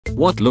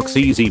What looks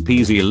easy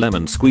peasy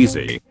lemon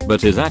squeezy,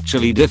 but is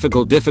actually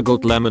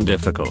difficult lemon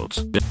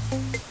difficult.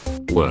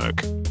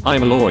 Work.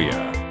 I'm a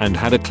lawyer and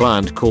had a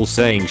client call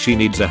saying she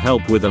needs a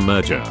help with a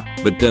merger,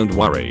 but don't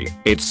worry,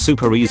 it's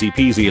super easy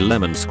peasy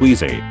lemon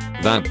squeezy.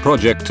 That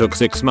project took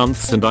 6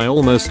 months and I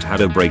almost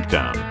had a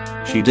breakdown.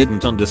 She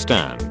didn't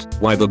understand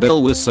why the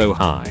bill was so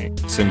high,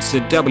 since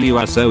it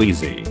was so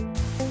easy.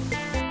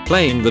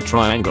 Playing the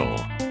triangle.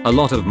 A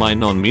lot of my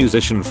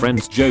non-musician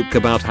friends joke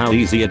about how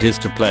easy it is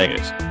to play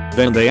it.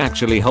 Then they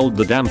actually hold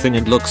the damn thing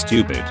and look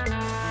stupid.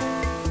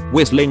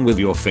 Whistling with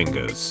your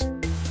fingers.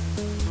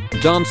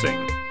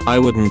 Dancing. I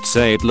wouldn't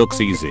say it looks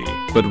easy,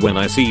 but when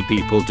I see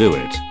people do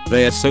it,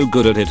 they are so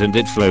good at it and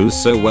it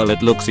flows so well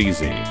it looks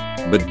easy.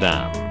 But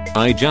damn,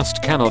 I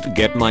just cannot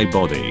get my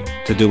body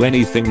to do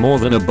anything more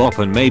than a bop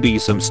and maybe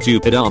some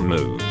stupid arm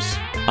moves.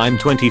 I'm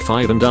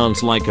 25 and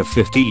dance like a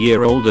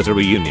 50-year-old at a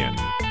reunion.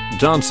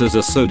 Dancers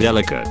are so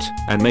delicate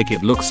and make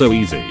it look so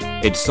easy.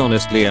 It's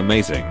honestly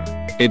amazing.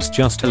 It's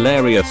just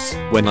hilarious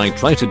when I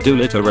try to do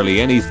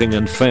literally anything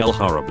and fail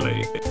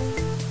horribly.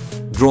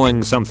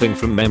 Drawing something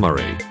from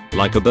memory,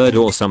 like a bird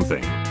or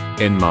something.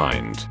 In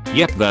mind,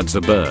 yep, that's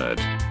a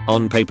bird.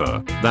 On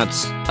paper,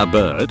 that's a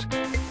bird.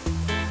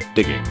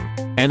 Digging.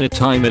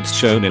 Anytime it's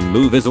shown in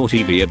movies or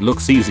TV it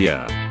looks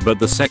easier, but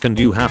the second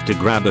you have to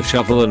grab a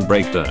shovel and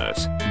break dirt,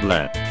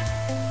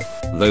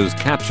 bleh. Those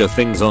capture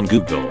things on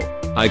Google.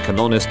 I can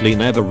honestly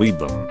never read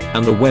them,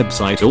 and the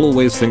website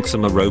always thinks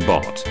I'm a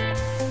robot.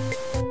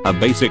 A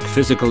basic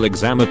physical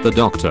exam at the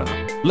doctor.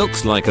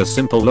 Looks like a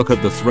simple look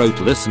at the throat,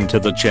 listen to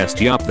the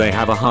chest, yup, they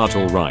have a heart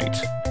alright.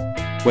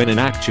 When in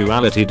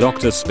actuality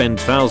doctors spend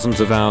thousands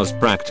of hours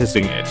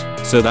practicing it,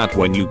 so that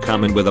when you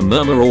come in with a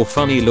murmur or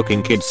funny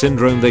looking kid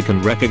syndrome they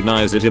can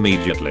recognize it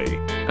immediately.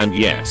 And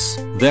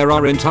yes, there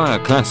are entire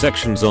class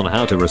sections on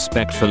how to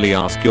respectfully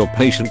ask your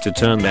patient to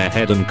turn their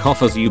head and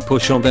cough as you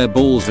push on their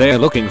balls they're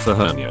looking for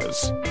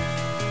hernias.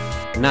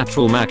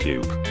 Natural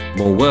macube.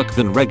 More work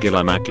than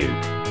regular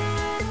macube.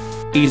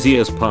 Easy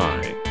as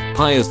pie.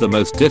 Pie is the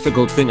most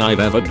difficult thing I've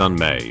ever done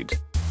made.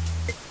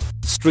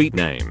 Street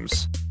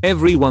names.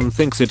 Everyone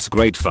thinks it's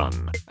great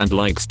fun and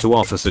likes to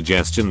offer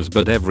suggestions,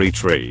 but every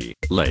tree,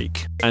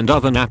 lake, and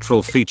other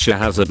natural feature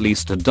has at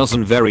least a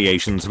dozen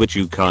variations which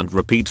you can't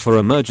repeat for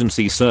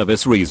emergency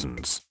service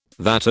reasons.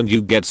 That and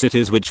you get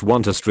cities which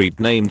want a street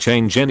name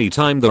change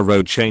anytime the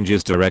road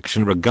changes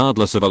direction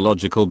regardless of a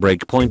logical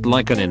breakpoint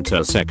like an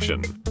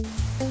intersection.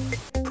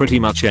 Pretty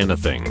much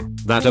anything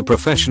that a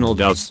professional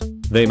does,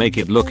 they make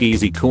it look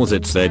easy cause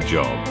it's their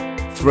job.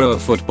 Throw a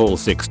football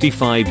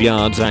 65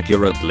 yards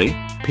accurately?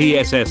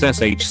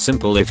 PSSSH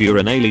simple if you're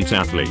an elite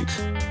athlete.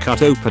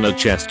 Cut open a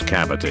chest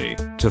cavity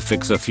to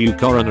fix a few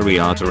coronary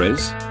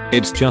arteries?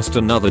 It's just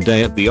another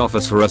day at the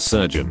office for a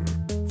surgeon.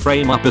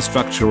 Frame up a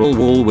structural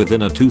wall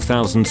within a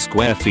 2,000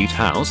 square feet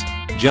house?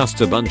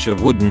 Just a bunch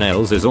of wooden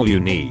nails is all you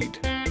need.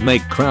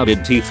 Make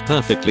crowded teeth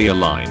perfectly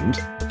aligned?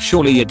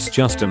 Surely it's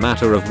just a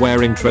matter of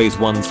wearing trays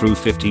 1 through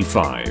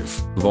 55.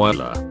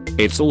 Voila.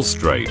 It's all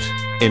straight.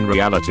 In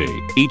reality,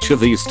 each of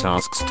these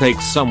tasks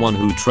takes someone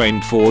who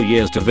trained 4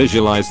 years to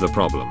visualize the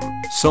problem,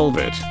 solve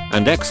it,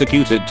 and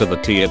execute it to the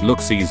T. It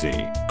looks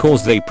easy,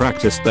 cause they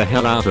practiced the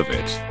hell out of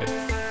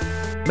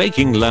it.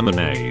 Making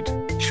lemonade.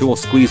 Sure,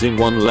 squeezing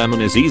one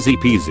lemon is easy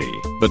peasy,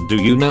 but do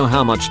you know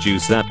how much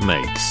juice that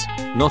makes?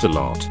 Not a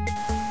lot.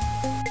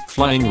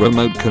 Flying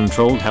remote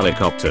controlled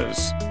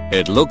helicopters.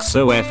 It looks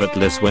so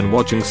effortless when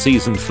watching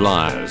seasoned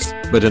flyers,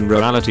 but in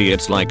reality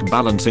it's like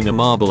balancing a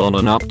marble on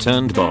an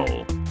upturned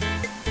bowl.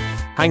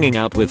 Hanging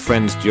out with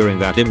friends during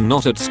that I'm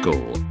not at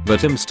school,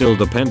 but I'm still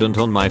dependent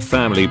on my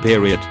family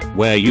period,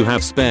 where you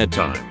have spare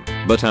time,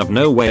 but have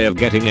no way of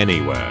getting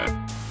anywhere.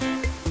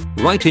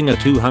 Writing a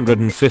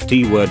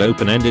 250 word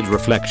open-ended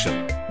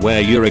reflection,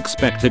 where you're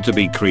expected to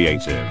be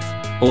creative.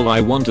 All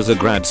I want as a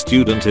grad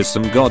student is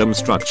some goddamn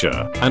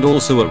structure, and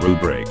also a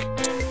rubric.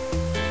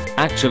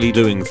 Actually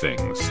doing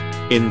things.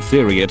 In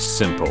theory it's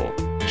simple.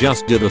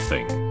 Just do the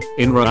thing.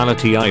 In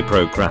reality I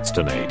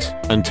procrastinate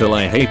until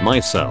I hate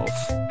myself.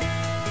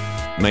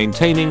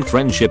 Maintaining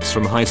friendships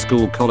from high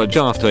school, college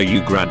after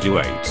you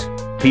graduate.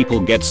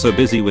 People get so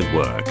busy with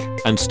work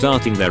and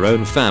starting their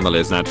own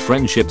families that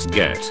friendships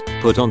get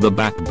put on the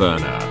back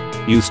burner.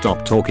 You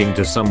stop talking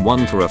to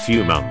someone for a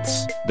few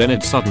months, then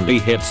it suddenly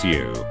hits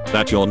you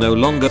that you're no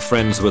longer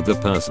friends with the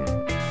person.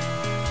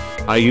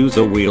 I use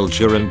a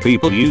wheelchair and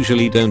people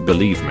usually don't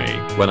believe me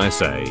when I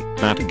say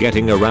that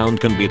getting around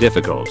can be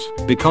difficult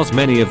because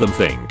many of them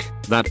think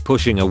that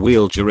pushing a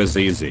wheelchair is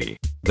easy.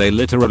 They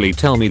literally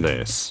tell me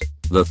this.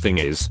 The thing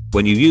is,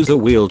 when you use a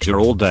wheelchair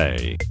all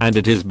day and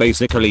it is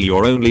basically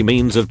your only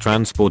means of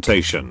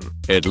transportation,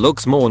 it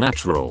looks more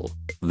natural.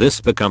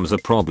 This becomes a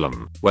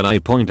problem when I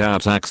point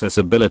out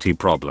accessibility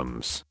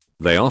problems.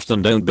 They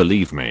often don't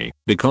believe me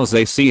because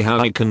they see how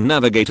I can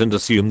navigate and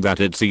assume that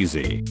it's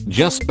easy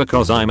just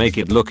because I make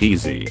it look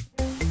easy.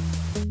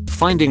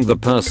 Finding the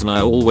person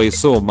I always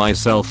saw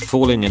myself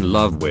falling in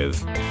love with.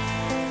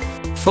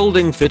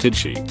 Folding fitted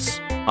sheets.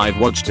 I've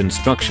watched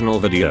instructional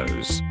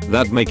videos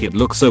that make it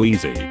look so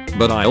easy,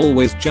 but I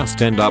always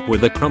just end up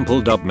with a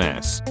crumpled up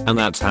mess, and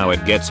that's how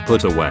it gets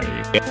put away.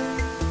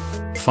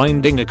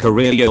 Finding a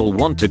career you'll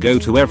want to go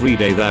to every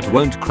day that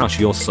won't crush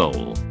your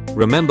soul.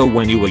 Remember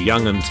when you were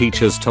young and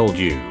teachers told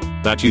you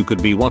that you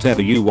could be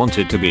whatever you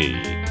wanted to be?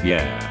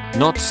 Yeah,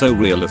 not so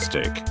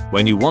realistic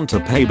when you want to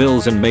pay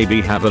bills and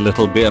maybe have a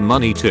little beer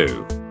money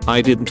too. I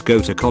didn't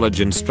go to college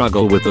and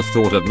struggle with the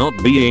thought of not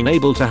being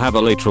able to have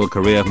a lateral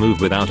career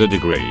move without a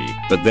degree,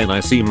 but then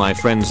I see my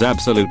friends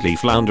absolutely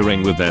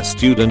floundering with their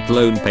student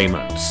loan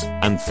payments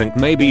and think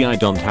maybe I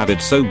don't have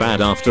it so bad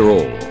after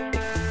all.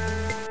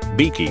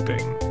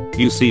 Beekeeping.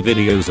 You see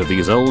videos of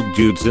these old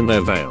dudes in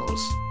their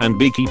veils and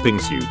beekeeping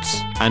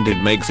suits, and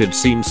it makes it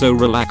seem so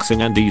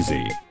relaxing and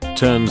easy.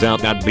 Turns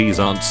out that bees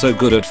aren't so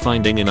good at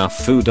finding enough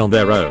food on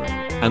their own,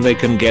 and they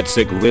can get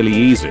sick really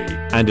easy,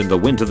 and in the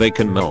winter they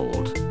can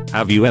mold.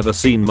 Have you ever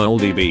seen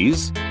moldy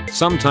bees?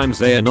 Sometimes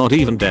they are not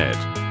even dead.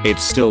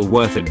 It's still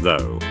worth it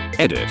though.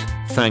 Edit.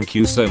 Thank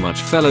you so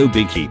much fellow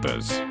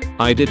beekeepers.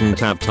 I didn't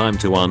have time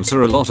to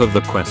answer a lot of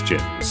the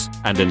questions,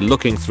 and in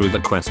looking through the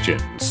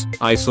questions,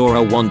 I saw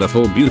a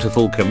wonderful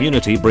beautiful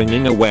community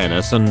bringing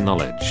awareness and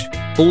knowledge.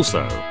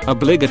 Also,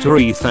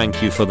 obligatory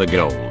thank you for the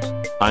gold.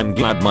 I'm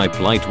glad my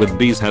plight with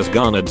bees has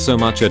garnered so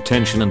much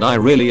attention, and I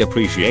really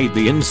appreciate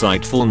the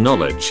insightful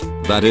knowledge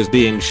that is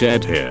being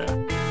shared here.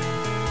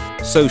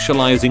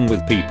 Socializing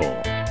with people.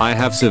 I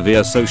have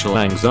severe social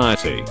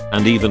anxiety,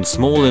 and even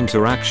small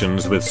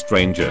interactions with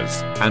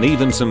strangers, and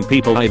even some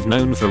people I've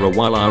known for a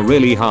while are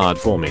really hard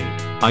for me.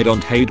 I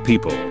don't hate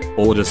people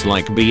or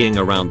dislike being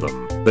around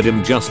them, but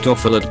am just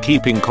awful at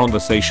keeping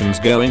conversations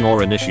going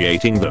or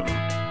initiating them.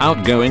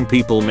 Outgoing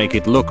people make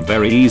it look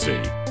very easy.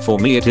 For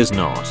me it is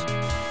not.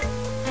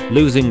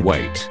 Losing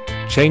weight.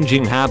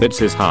 Changing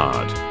habits is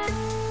hard.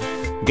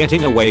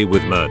 Getting away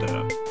with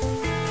murder.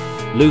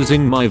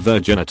 Losing my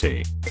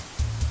virginity.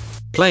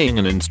 Playing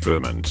an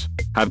instrument.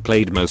 Had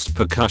played most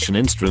percussion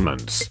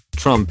instruments,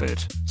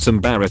 trumpet, some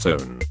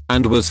baritone,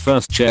 and was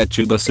first chair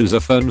tuba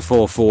sousaphone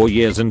for 4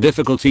 years, and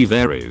difficulty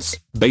varies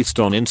based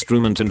on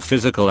instrument and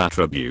physical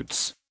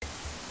attributes.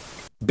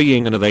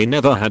 Being an they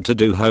never had to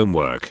do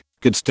homework,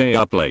 could stay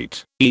up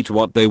late, eat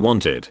what they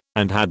wanted,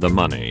 and had the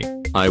money.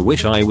 I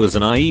wish I was a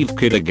naive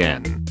kid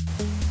again.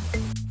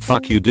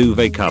 Fuck you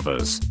duvet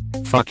covers.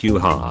 Fuck you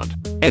hard.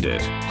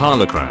 Edit.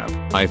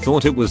 Harlocrab. I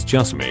thought it was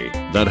just me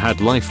that had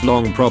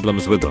lifelong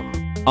problems with them.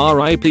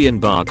 RIP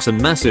Embarks,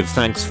 and massive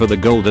thanks for the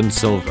gold and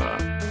silver.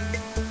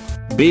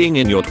 Being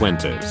in your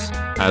 20s.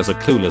 As a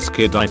clueless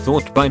kid I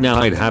thought by now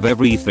I'd have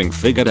everything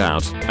figured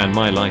out and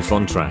my life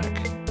on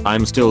track.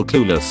 I'm still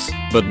clueless,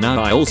 but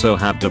now I also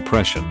have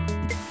depression.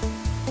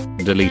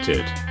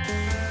 Deleted.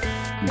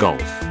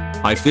 Golf.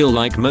 I feel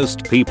like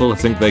most people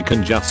think they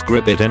can just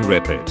grip it and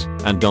rip it,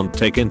 and don't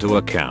take into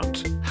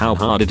account how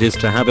hard it is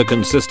to have a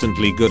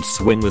consistently good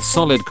swing with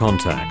solid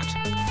contact.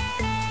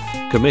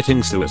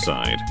 Committing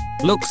suicide.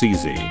 Looks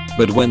easy,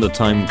 but when the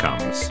time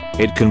comes,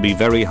 it can be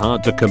very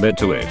hard to commit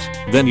to it.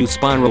 Then you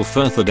spiral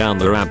further down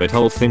the rabbit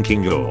hole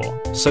thinking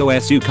you're so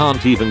you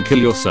can't even kill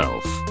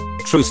yourself.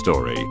 True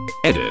story.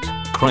 Edit.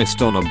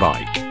 Christ on a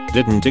bike.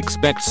 Didn't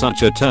expect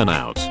such a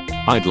turnout.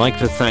 I'd like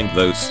to thank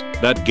those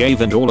that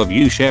gave and all of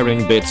you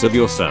sharing bits of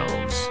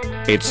yourselves.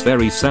 It's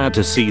very sad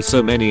to see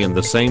so many in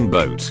the same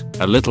boat.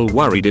 A little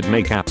worried it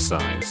may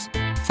capsize.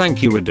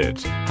 Thank you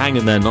Reddit. Hang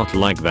in there, not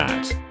like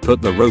that.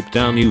 Put the rope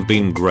down, you've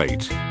been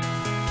great.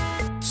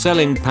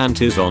 Selling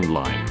panties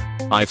online.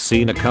 I've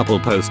seen a couple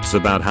posts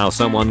about how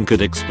someone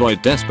could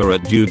exploit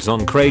desperate dudes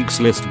on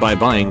Craigslist by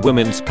buying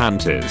women's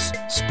panties,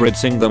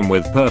 spritzing them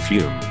with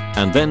perfume,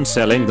 and then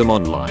selling them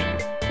online.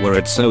 Where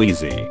it's so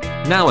easy.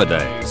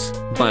 Nowadays,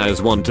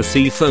 buyers want to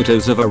see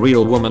photos of a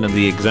real woman and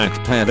the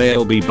exact pair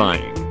they'll be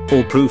buying,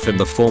 or proof in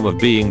the form of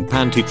being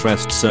panty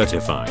trust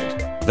certified.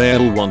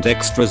 They'll want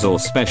extras or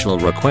special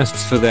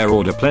requests for their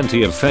order.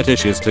 Plenty of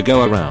fetishes to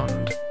go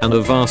around, and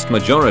the vast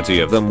majority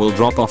of them will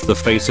drop off the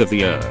face of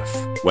the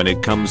earth. When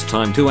it comes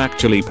time to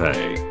actually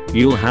pay,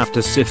 you'll have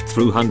to sift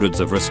through hundreds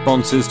of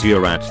responses to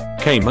your ad.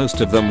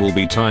 Most of them will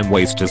be time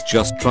wasters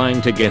just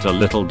trying to get a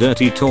little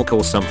dirty talk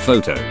or some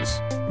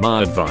photos.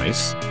 My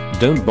advice?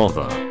 Don't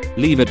bother.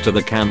 Leave it to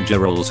the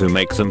kangaroos who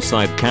make some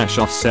side cash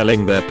off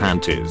selling their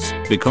panties,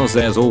 because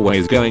there's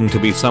always going to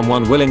be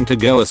someone willing to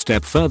go a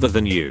step further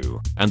than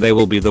you, and they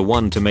will be the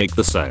one to make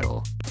the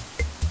sale.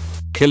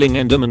 Killing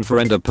Enderman for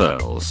Ender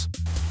Pearls.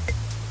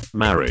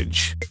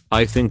 Marriage.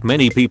 I think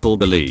many people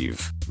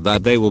believe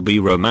that they will be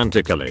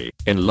romantically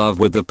in love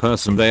with the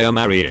person they are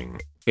marrying.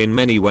 In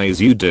many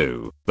ways you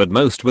do, but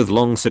most with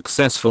long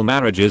successful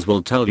marriages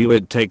will tell you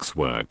it takes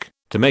work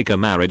to make a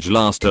marriage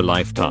last a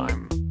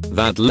lifetime.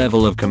 That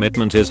level of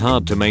commitment is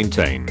hard to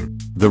maintain.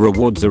 The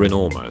rewards are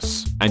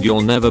enormous, and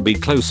you'll never be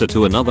closer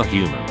to another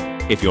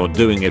human if you're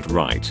doing it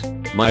right.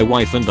 My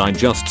wife and I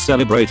just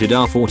celebrated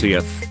our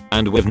 40th,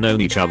 and we've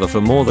known each other for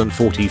more than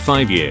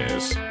 45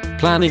 years.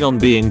 Planning on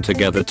being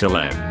together till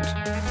end.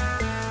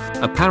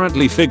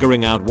 Apparently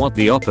figuring out what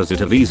the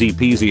opposite of easy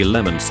peasy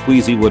lemon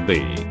squeezy would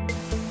be.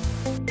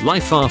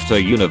 Life after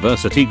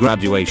university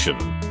graduation.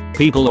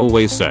 People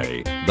always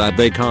say that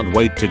they can't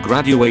wait to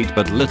graduate,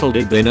 but little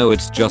did they know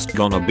it's just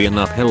gonna be an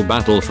uphill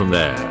battle from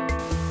there.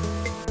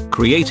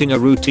 Creating a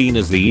routine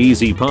is the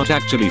easy part,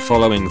 actually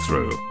following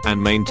through and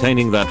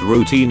maintaining that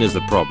routine is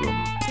the problem.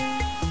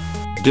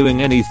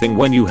 Doing anything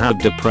when you have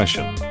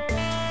depression.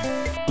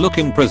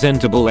 Looking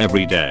presentable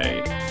every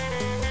day.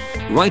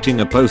 Writing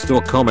a post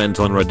or comment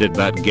on Reddit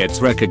that gets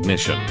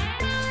recognition.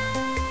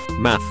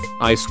 Math,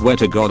 I swear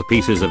to God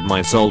pieces of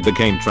my soul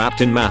became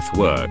trapped in math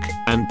work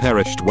and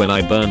perished when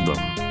I burned them.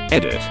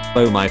 Edit,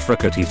 oh my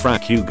frickety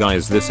frack you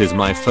guys, this is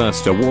my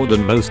first award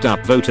and most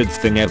upvoted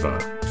thing ever.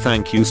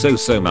 Thank you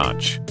so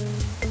much.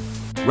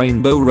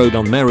 Rainbow Road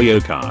on Mario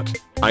Kart.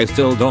 I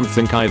still don't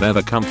think I've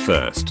ever come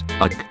first.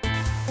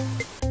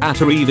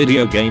 Atari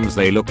video games,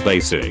 they look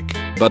basic,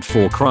 but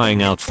for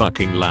crying out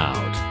fucking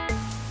loud.